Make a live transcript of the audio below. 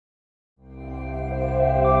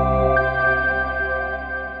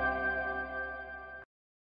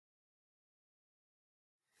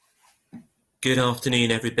Good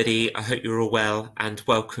afternoon, everybody. I hope you're all well and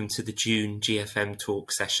welcome to the June GFM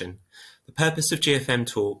Talk session. The purpose of GFM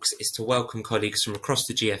Talks is to welcome colleagues from across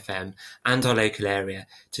the GFM and our local area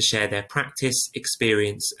to share their practice,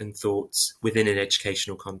 experience and thoughts within an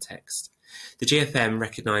educational context. The GFM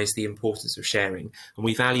recognise the importance of sharing, and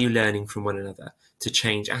we value learning from one another to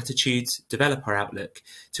change attitudes, develop our outlook,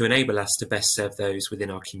 to enable us to best serve those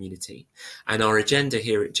within our community. And our agenda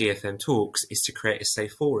here at GFM Talks is to create a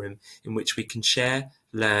safe forum in which we can share,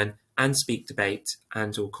 learn and speak debate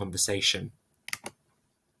and/or conversation.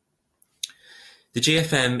 The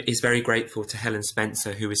GFM is very grateful to Helen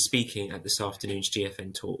Spencer, who is speaking at this afternoon's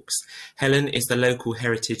GFM Talks. Helen is the local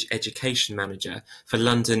Heritage Education Manager for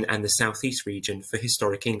London and the South East region for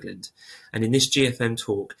Historic England. And in this GFM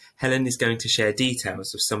Talk, Helen is going to share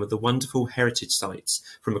details of some of the wonderful heritage sites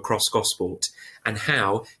from across Gosport and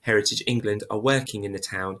how Heritage England are working in the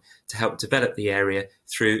town to help develop the area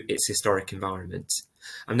through its historic environment.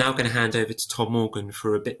 I'm now going to hand over to Tom Morgan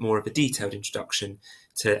for a bit more of a detailed introduction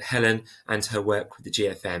to Helen and her work with the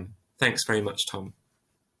GFM. Thanks very much, Tom.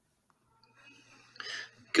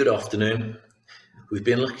 Good afternoon. We've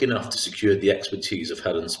been lucky enough to secure the expertise of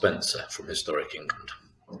Helen Spencer from Historic England.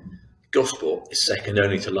 Gosport is second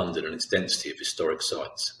only to London in its density of historic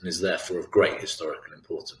sites and is therefore of great historical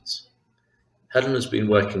importance. Helen has been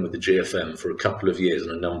working with the GFM for a couple of years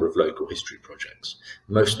on a number of local history projects,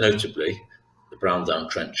 most notably the Brown Down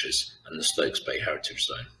Trenches and the Stokes Bay Heritage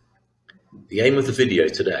Zone. The aim of the video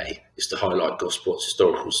today is to highlight Gosport's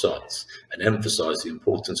historical sites and emphasise the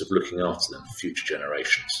importance of looking after them for future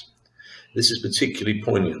generations. This is particularly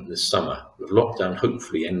poignant this summer, with lockdown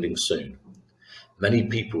hopefully ending soon. Many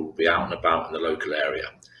people will be out and about in the local area,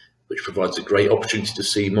 which provides a great opportunity to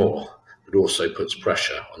see more, but also puts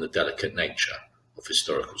pressure on the delicate nature of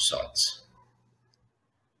historical sites.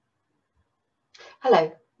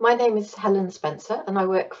 Hello. My name is Helen Spencer and I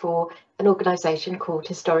work for an organisation called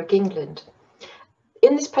Historic England.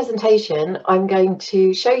 In this presentation, I'm going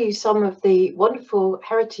to show you some of the wonderful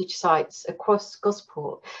heritage sites across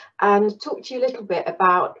Gosport and talk to you a little bit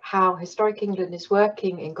about how Historic England is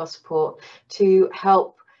working in Gosport to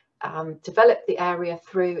help develop the area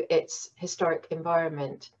through its historic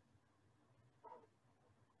environment.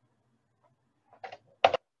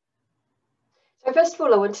 So first of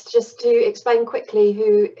all, I wanted just to explain quickly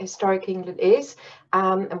who Historic England is.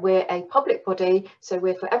 And we're a public body, so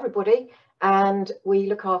we're for everybody, and we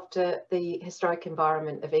look after the historic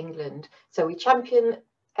environment of England. So we champion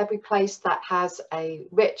every place that has a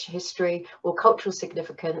rich history or cultural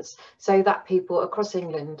significance so that people across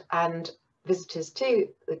England and visitors to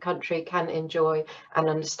the country can enjoy and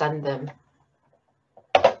understand them.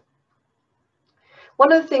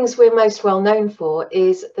 One of the things we're most well known for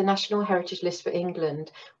is the National Heritage List for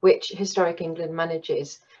England, which Historic England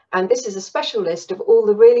manages. And this is a special list of all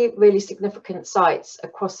the really significant sites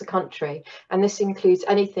across the country. And this includes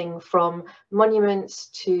anything from monuments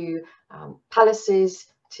to palaces,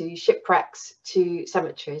 to shipwrecks, to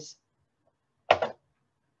cemeteries.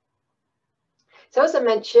 So as I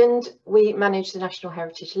mentioned, we manage the National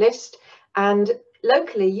Heritage List, and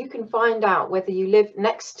locally, you can find out whether you live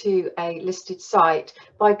next to a listed site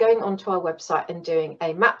by going onto our website and doing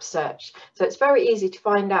a map search. So it's very easy to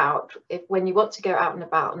find out if when you want to go out and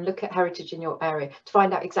about and look at heritage in your area to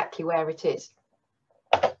find out exactly where it is.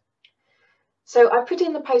 So I put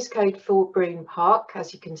in the postcode for Broome Park,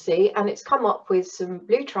 as you can see, and it's come up with some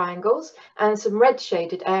blue triangles and some red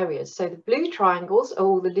shaded areas. So the blue triangles are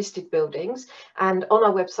all the listed buildings, and on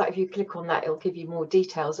our website, if you click on that, it'll give you more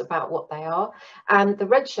details about what they are. And the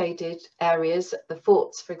red shaded areas, the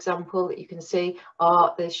forts, for example, that you can see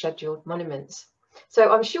are the scheduled monuments.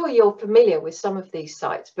 So I'm sure you're familiar with some of these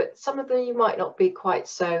sites, but some of them you might not be quite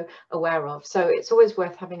so aware of. So it's always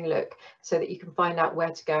worth having a look so that you can find out where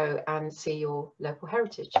to go and see your local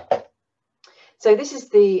heritage. So this is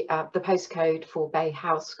the postcode for Bay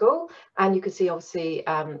House School, and you can see obviously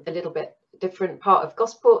a little bit different part of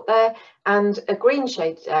Gosport there, and a green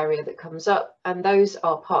shaded area that comes up, and those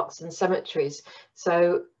are parks and cemeteries.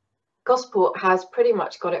 So Gosport has pretty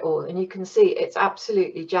much got it all, and you can see it's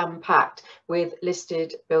absolutely jam-packed with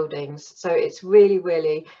listed buildings. So it's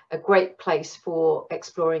really a great place for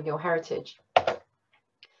exploring your heritage.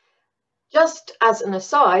 Just as an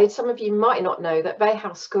aside, some of you might not know that Bay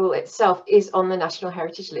House School itself is on the National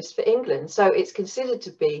Heritage List for England. So it's considered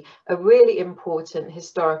to be a really important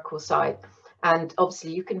historical site. And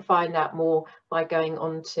obviously you can find out more by going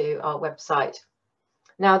onto our website.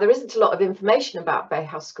 Now, there isn't a lot of information about Bay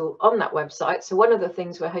House School on that website. So one of the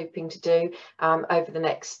things we're hoping to do over the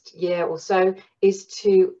next year or so is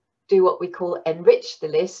to do what we call enrich the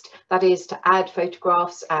list, that is to add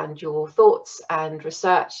photographs and your thoughts and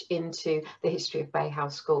research into the history of Bay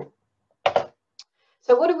House School.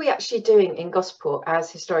 So what are we actually doing in Gosport as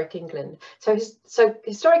Historic England? So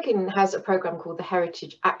Historic England has a programme called the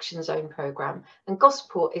Heritage Action Zone programme, and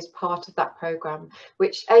Gosport is part of that programme,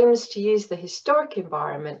 which aims to use the historic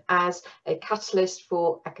environment as a catalyst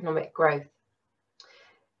for economic growth.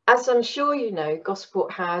 As I'm sure you know,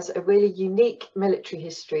 Gosport has a really unique military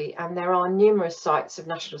history, and there are numerous sites of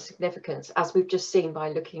national significance, as we've just seen by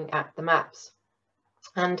looking at the maps.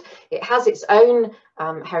 And it has its own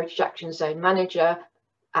Heritage Action Zone manager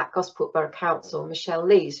at Gosport Borough Council, Michelle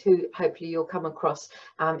Lees, who hopefully you'll come across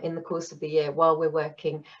in the course of the year while we're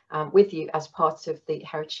working with you as part of the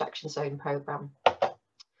Heritage Action Zone programme.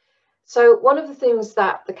 So one of the things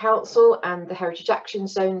that the Council and the Heritage Action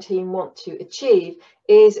Zone team want to achieve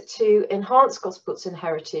is to enhance Gosport's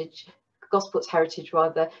heritage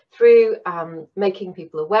through making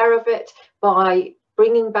people aware of it, by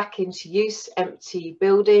bringing back into use empty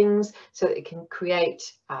buildings so that it can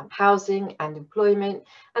create housing and employment,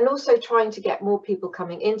 and also trying to get more people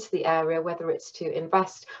coming into the area, whether it's to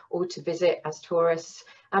invest or to visit as tourists,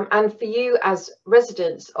 and for you as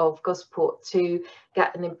residents of Gosport to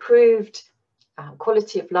get an improved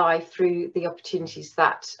quality of life through the opportunities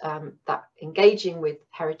that that engaging with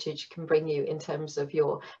heritage can bring you in terms of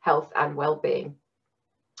your health and well-being.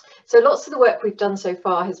 So lots of the work we've done so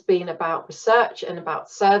far has been about research and about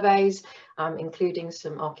surveys, including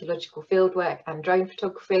some archaeological fieldwork and drone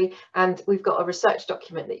photography. And we've got a research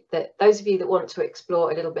document that those of you that want to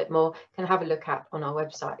explore a little bit more can have a look at on our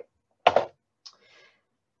website.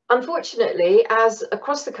 Unfortunately, as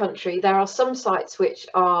across the country, there are some sites which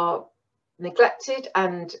are neglected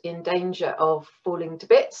and in danger of falling to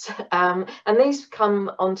bits, and these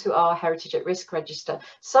come onto our Heritage at Risk register.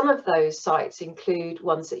 Some of those sites include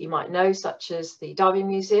ones that you might know, such as the Diving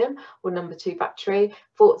Museum or Number 2 Battery,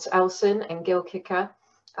 Forts Elson and Gilkicker,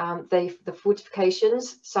 the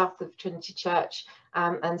fortifications south of Trinity Church,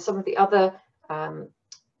 and some of the other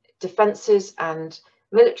defences and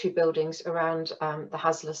military buildings around the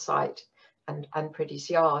Hasler site and Priddy's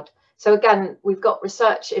Yard. So again, we've got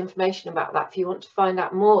research information about that. If you want to find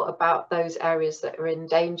out more about those areas that are in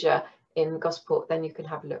danger in Gosport, then you can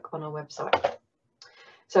have a look on our website.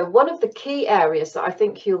 So one of the key areas that I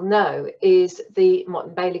think you'll know is the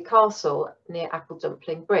Motte Bailey Castle near Apple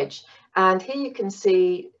Dumpling Bridge. And here you can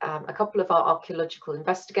see a couple of our archaeological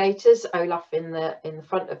investigators, Olaf in the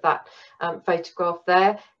front of that photograph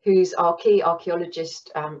there, who's our key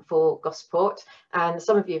archaeologist for Gosport. And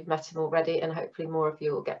some of you have met him already, and hopefully more of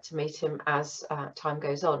you will get to meet him as time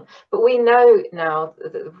goes on. But we know now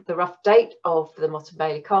the rough date of the Motte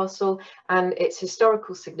Bailey Castle and its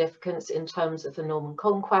historical significance in terms of the Norman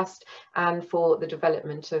conquest and for the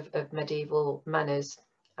development of medieval manors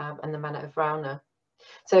and the manor of Rowner.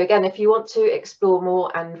 So again, if you want to explore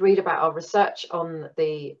more and read about our research on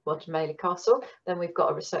the Motte Bailey Castle, then we've got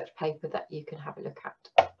a research paper that you can have a look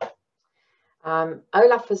at.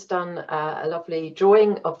 Olaf has done a lovely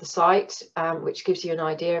drawing of the site, which gives you an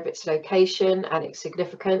idea of its location and its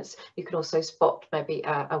significance. You can also spot maybe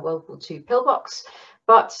a World War II pillbox.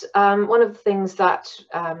 But one of the things that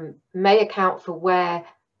may account for where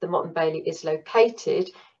the Motte Bailey is located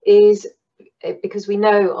is because we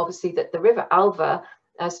know obviously that the River Alva,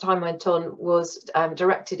 as time went on, was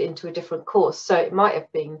directed into a different course. So it might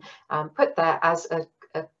have been put there as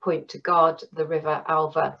a point to guard the River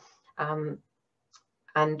Alva.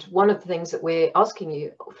 And one of the things that we're asking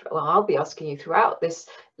you, well, I'll be asking you throughout this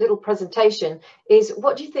little presentation, is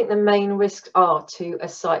what do you think the main risks are to a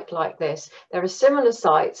site like this? There are similar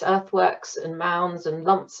sites, earthworks and mounds and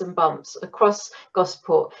lumps and bumps across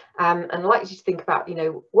Gosport, and I'd like you to think about, you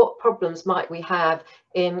know, what problems might we have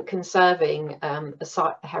in conserving a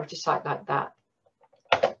heritage site like that.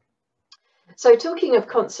 So talking of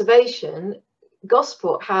conservation,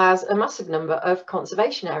 Gosport has a massive number of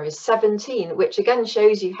conservation areas, 17, which again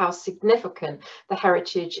shows you how significant the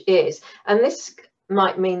heritage is. And this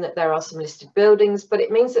might mean that there are some listed buildings, but it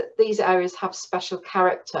means that these areas have special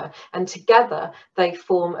character, and together they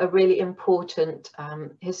form a really important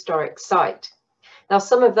historic site. Now,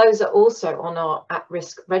 some of those are also on our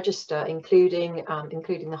at-risk register, including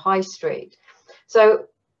the High Street. So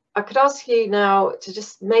I could ask you now to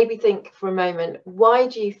just maybe think for a moment, why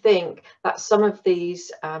do you think that some of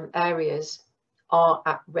these areas are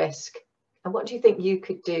at risk? And what do you think you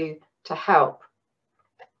could do to help?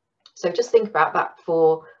 So just think about that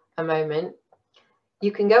for a moment.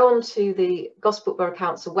 You can go onto the Gosport Borough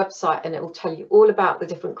Council website and it will tell you all about the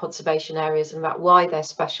different conservation areas and about why they're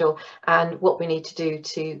special and what we need to do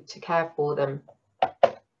to care for them.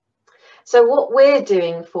 So what we're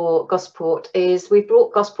doing for Gosport is we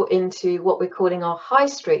brought Gosport into what we're calling our High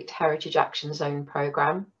Street Heritage Action Zone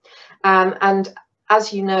programme. And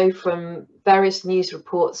as you know from various news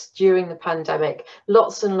reports during the pandemic,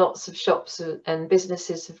 lots and lots of shops and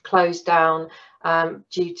businesses have closed down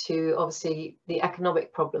due to obviously the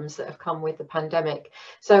economic problems that have come with the pandemic.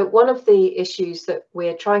 So one of the issues that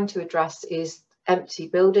we're trying to address is empty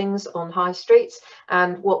buildings on high streets,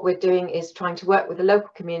 and what we're doing is trying to work with the local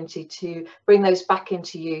community to bring those back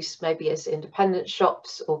into use, maybe as independent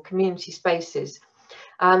shops or community spaces.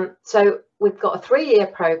 So we've got a 3-year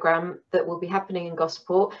programme that will be happening in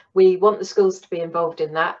Gosport. We want the schools to be involved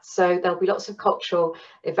in that, so there'll be lots of cultural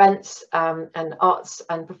events and arts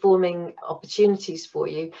and performing opportunities for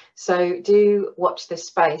you, so do watch this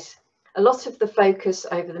space. A lot of the focus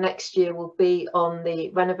over the next year will be on the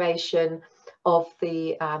renovation of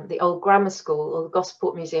the old grammar school, or the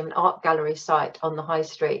Gosport Museum and Art Gallery site on the High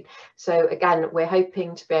Street. So again, we're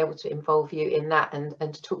hoping to be able to involve you in that and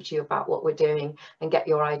to talk to you about what we're doing and get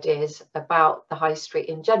your ideas about the High Street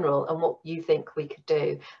in general and what you think we could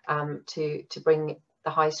do to bring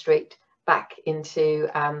the High Street back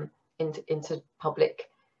into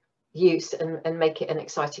public use and make it an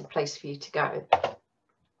exciting place for you to go.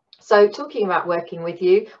 So talking about working with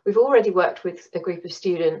you, we've already worked with a group of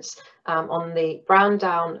students on the Brown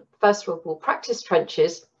Down First World War practice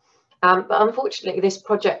trenches, but unfortunately this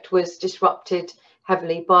project was disrupted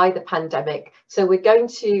heavily by the pandemic. So we're going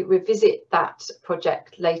to revisit that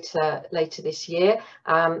project later this year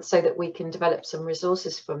so that we can develop some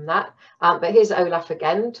resources from that. But here's Olaf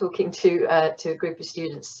again talking to a group of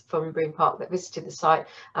students from Broome Park that visited the site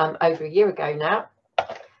over a year ago now.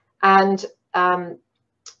 And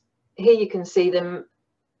here you can see them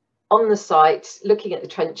on the site looking at the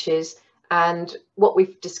trenches, and what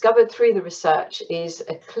we've discovered through the research is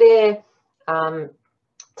a clear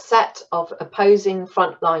set of opposing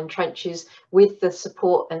frontline trenches with the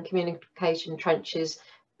support and communication trenches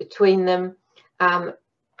between them.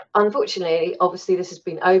 Unfortunately, obviously this has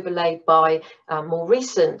been overlaid by more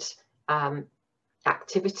recent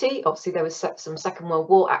activity. Obviously there was some Second World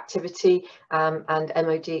War activity and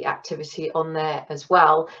MOD activity on there as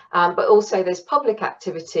well, but also there's public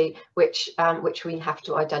activity which we have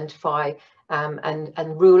to identify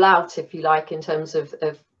and rule out, if you like, in terms of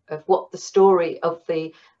what the story of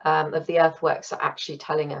the earthworks are actually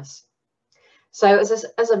telling us. So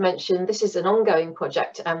as I mentioned, this is an ongoing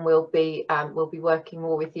project, and we'll be working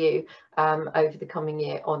more with you over the coming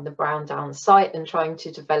year on the Brown Down site and trying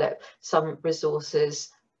to develop some resources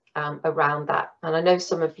around that. And I know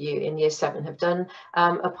some of you in Year 7 have done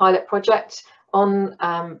a pilot project on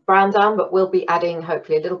Brown Down, but we'll be adding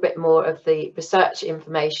hopefully a little bit more of the research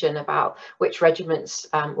information about which regiments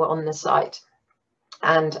were on the site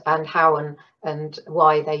and how and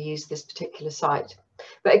why they use this particular site.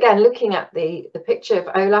 But again, looking at the picture of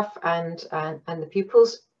Olaf and the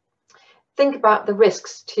pupils, think about the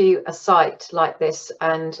risks to a site like this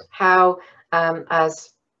and how, as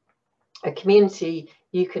a community,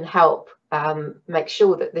 you can help make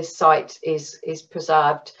sure that this site is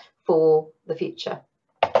preserved for the future.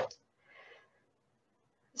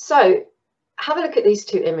 So have a look at these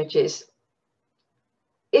 2 images.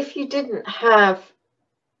 If you didn't have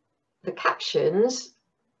the captions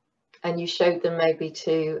and you showed them maybe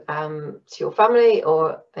to your family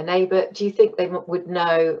or a neighbour, do you think they would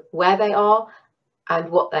know where they are and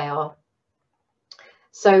what they are?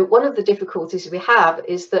 So one of the difficulties we have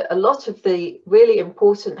is that a lot of the really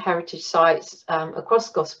important heritage sites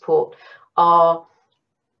across Gosport are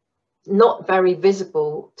not very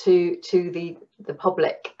visible to the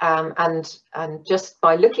public, and just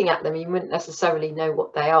by looking at them you wouldn't necessarily know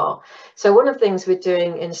what they are. So one of the things we're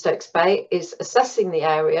doing in Stokes Bay is assessing the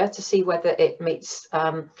area to see whether it meets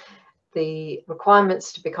the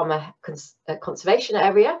requirements to become a conservation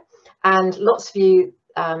area, and lots of you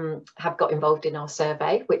have got involved in our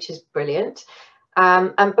survey, which is brilliant.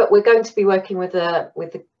 But we're going to be working with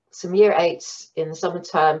some Year 8s in the summer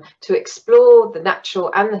term to explore the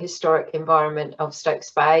natural and the historic environment of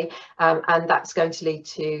Stokes Bay, and that's going to lead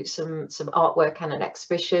to some artwork and an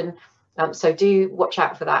exhibition. So do watch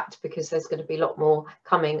out for that, because there's going to be a lot more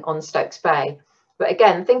coming on Stokes Bay. But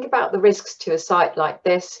again, think about the risks to a site like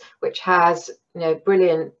this, which has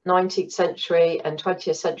brilliant 19th century and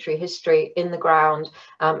 20th century history in the ground,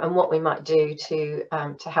 and what we might do to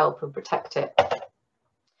help and protect it.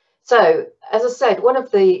 So, as I said, one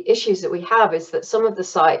of the issues that we have is that some of the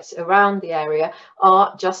sites around the area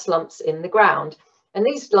are just lumps in the ground. And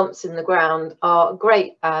these lumps in the ground are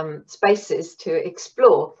great spaces to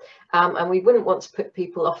explore. and we wouldn't want to put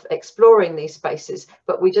people off exploring these spaces,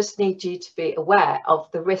 but we just need you to be aware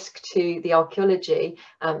of the risk to the archaeology,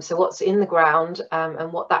 so what's in the ground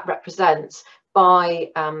and what that represents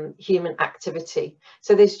by human activity.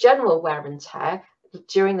 So there's general wear and tear.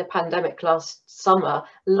 During the pandemic last summer,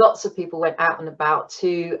 lots of people went out and about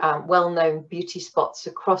to well-known beauty spots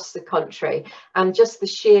across the country, and just the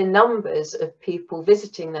sheer numbers of people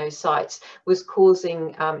visiting those sites was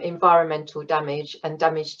causing environmental damage and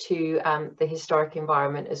damage to the historic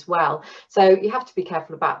environment as well. So you have to be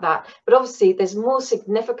careful about that. But obviously there's more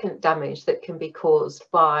significant damage that can be caused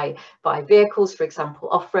by vehicles, for example,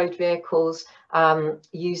 off-road vehicles,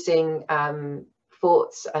 using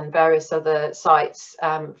forts and various other sites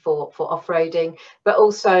for off-roading, but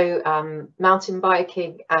also mountain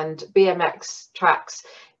biking and BMX tracks.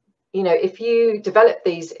 You know, if you develop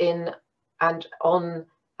these in and on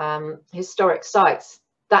historic sites,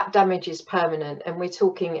 that damage is permanent. And we're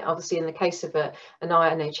talking, obviously, in the case of an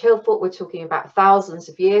Iron Age hill fort, we're talking about thousands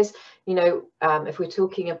of years. You know, if we're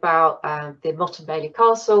talking about the Motte and Bailey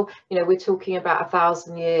Castle, you know, we're talking about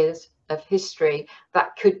 1,000 years of history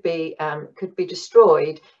that could be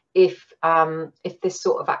destroyed if this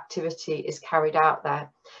sort of activity is carried out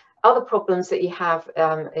there. Other problems that you have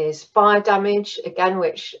is fire damage, again,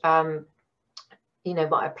 which you know,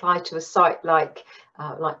 might apply to a site like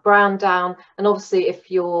Brown Down. And obviously,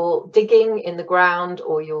 if you're digging in the ground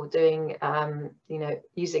or you're doing you know,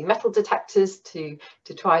 using metal detectors to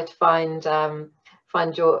try to find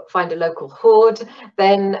a local hoard,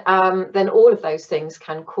 then all of those things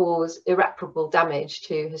can cause irreparable damage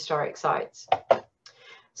to historic sites.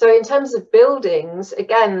 So in terms of buildings,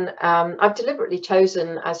 again, I've deliberately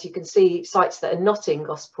chosen, as you can see, sites that are not in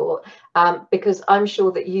Gosport, because I'm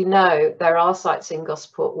sure that you know there are sites in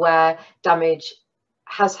Gosport where damage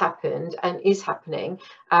has happened and is happening,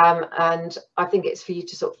 and I think it's for you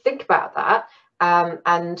to sort of think about that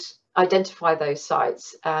and identify those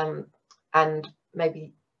sites, and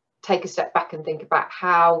maybe take a step back and think about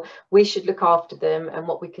how we should look after them and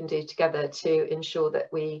what we can do together to ensure that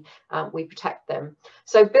we protect them.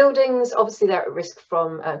 So buildings, obviously they're at risk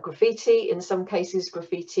from graffiti. In some cases,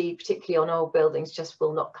 graffiti, particularly on old buildings, just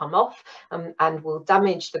will not come off and will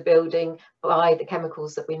damage the building by the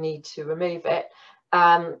chemicals that we need to remove it.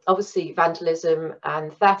 Obviously vandalism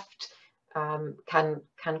and theft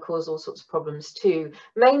can cause all sorts of problems too.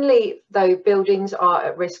 Mainly though, buildings are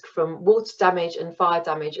at risk from water damage and fire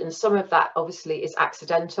damage, and some of that obviously is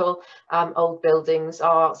accidental. Old buildings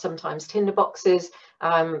are sometimes tinder boxes,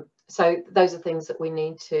 so those are things that we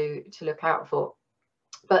need to look out for.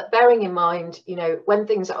 But bearing in mind, you know, when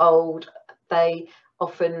things are old, they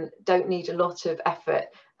often don't need a lot of effort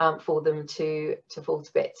for them to fall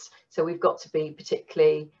to bits, so we've got to be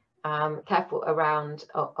particularly careful around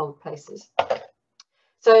old places.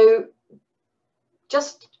 So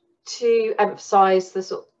just to emphasize the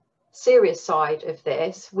sort of serious side of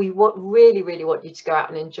this, we really want you to go out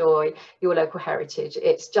and enjoy your local heritage.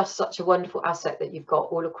 It's just such a wonderful asset that you've got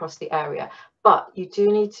all across the area, but you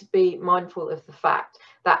do need to be mindful of the fact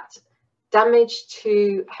that damage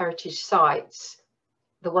to heritage sites,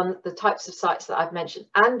 the types of sites that I've mentioned,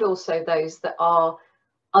 and also those that are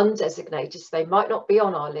undesignated, so they might not be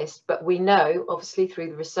on our list, but we know obviously through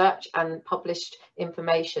the research and published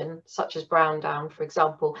information such as Brown Down, for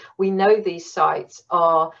example, we know these sites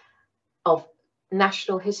are of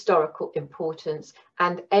national historical importance,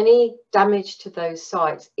 and any damage to those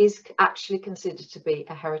sites is actually considered to be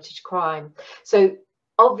a heritage crime. So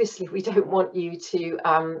obviously we don't want you to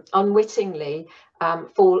unwittingly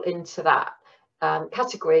fall into that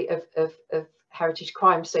category of heritage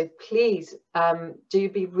crime. So please do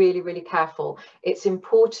be really careful. It's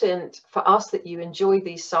important for us that you enjoy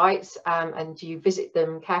these sites and you visit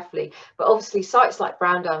them carefully, but obviously sites like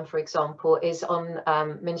Brown Down, for example, is on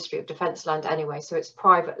Ministry of Defence land anyway, so it's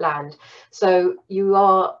private land. So you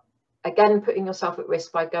are again putting yourself at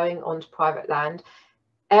risk by going onto private land.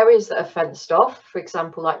 Areas that are fenced off, for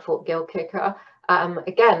example, like Fort Gilkicker,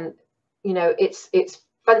 again, you know, it's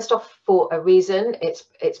fenced off for a reason.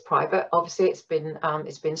 It's private. Obviously, it's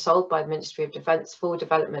been sold by the Ministry of Defence for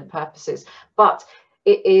development purposes, but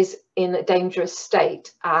it is in a dangerous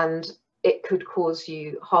state and it could cause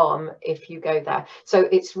you harm if you go there. So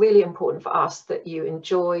it's really important for us that you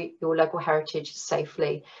enjoy your local heritage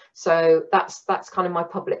safely. So that's kind of my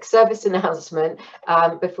public service announcement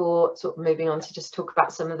before sort of moving on to just talk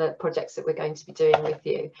about some of the projects that we're going to be doing with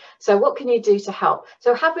you. So what can you do to help?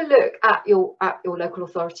 So have a look at your local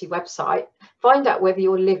authority website, find out whether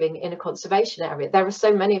you're living in a conservation area. There are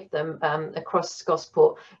so many of them across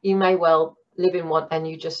Gosport. You may well live in one and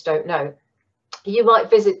you just don't know. you might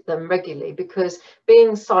visit them regularly, because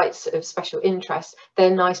being sites of special interest,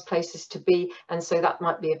 they're nice places to be, and so that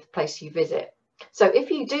might be a place you visit. So if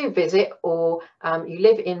you do visit, or you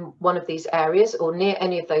live in one of these areas or near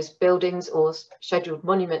any of those buildings or scheduled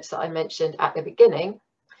monuments that I mentioned at the beginning,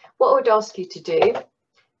 what I would ask you to do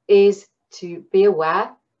is to be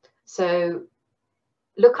aware. So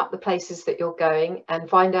look up the places that you're going and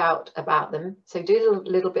find out about them. So do a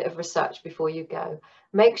little bit of research before you go.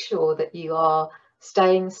 Make sure that you are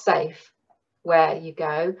staying safe where you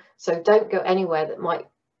go. So don't go anywhere that might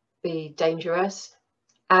be dangerous,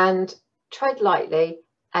 and tread lightly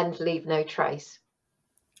and leave no trace.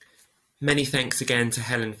 Many thanks again to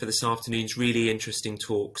Helen for this afternoon's really interesting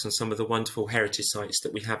talks on some of the wonderful heritage sites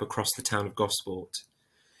that we have across the town of Gosport.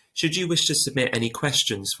 Should you wish to submit any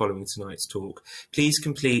questions following tonight's talk, please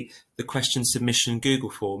complete the question submission Google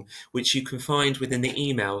form, which you can find within the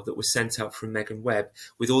email that was sent out from Megan Webb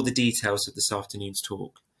with all the details of this afternoon's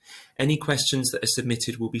talk. Any questions that are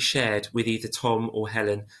submitted will be shared with either Tom or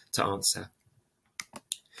Helen to answer.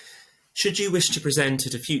 Should you wish to present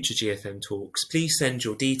at a future GFM talks, please send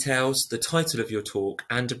your details, the title of your talk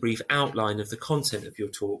and a brief outline of the content of your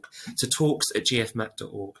talk to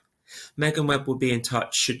talks@gfmat.org. Megan Webb will be in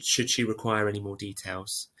touch should she require any more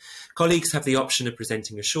details. Colleagues have the option of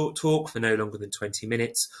presenting a short talk for no longer than 20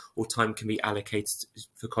 minutes, or time can be allocated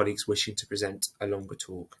for colleagues wishing to present a longer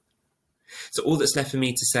talk. So all that's left for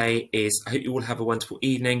me to say is I hope you all have a wonderful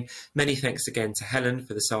evening. Many thanks again to Helen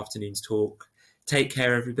for this afternoon's talk. Take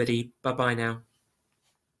care, everybody. Bye-bye now.